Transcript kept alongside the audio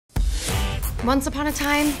Once upon a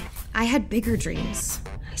time, I had bigger dreams.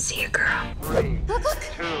 I see a girl. 3, 2, 1.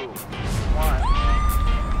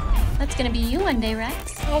 That's gonna be you one day,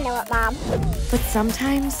 Rex. I know it, Mom. But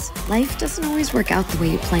sometimes, life doesn't always work out the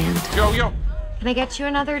way you planned. Yo. Can I get you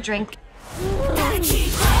another drink? 10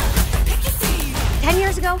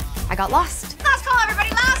 years ago, I got lost. Last call,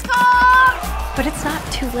 everybody, last call! But it's not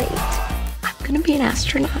too late. I'm gonna be an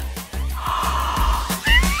astronaut.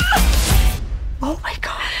 Oh my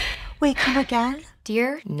God. Wait, come again?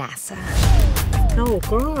 Dear NASA. No,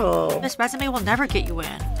 girl. This resume will never get you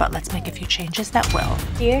in, but let's make a few changes that will.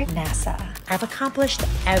 Dear NASA, I've accomplished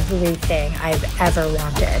everything I've ever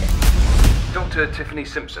wanted. Dr. Tiffany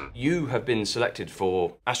Simpson, you have been selected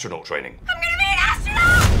for astronaut training. I'm gonna be an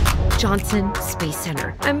astronaut! Johnson Space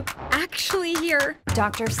Center. I'm actually here.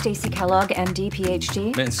 Dr. Stacy Kellogg, MD,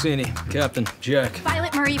 PhD. Mancini, Captain, Jack.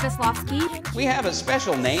 Violet Marie Veslovsky. We have a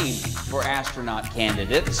special name for astronaut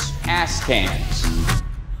candidates, ASCANs.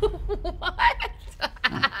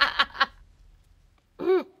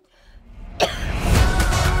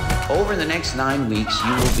 Over the next 9 weeks,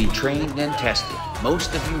 you will be trained and tested.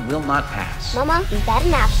 Most of you will not pass. Mama, is that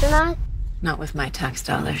an astronaut? Not with my tax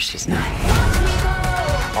dollars, she's not.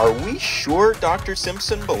 Are we sure Dr.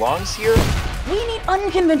 Simpson belongs here? We need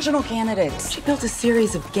unconventional candidates. She built a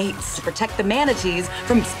series of gates to protect the manatees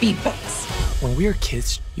from speedboats. When we were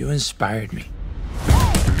kids, you inspired me.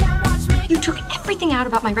 You took everything out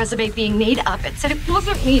about my resume being made up. It said it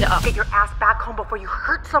wasn't made up. Get your ass back home before you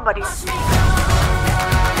hurt somebody.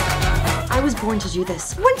 I was born to do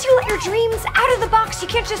this. Once you let your dreams out of the box, you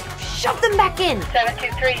can't just shove them back in.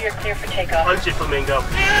 723, you're clear for takeoff. Punch it, Flamingo.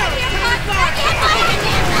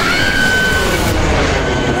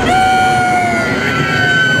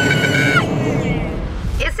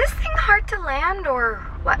 Is this thing hard to land or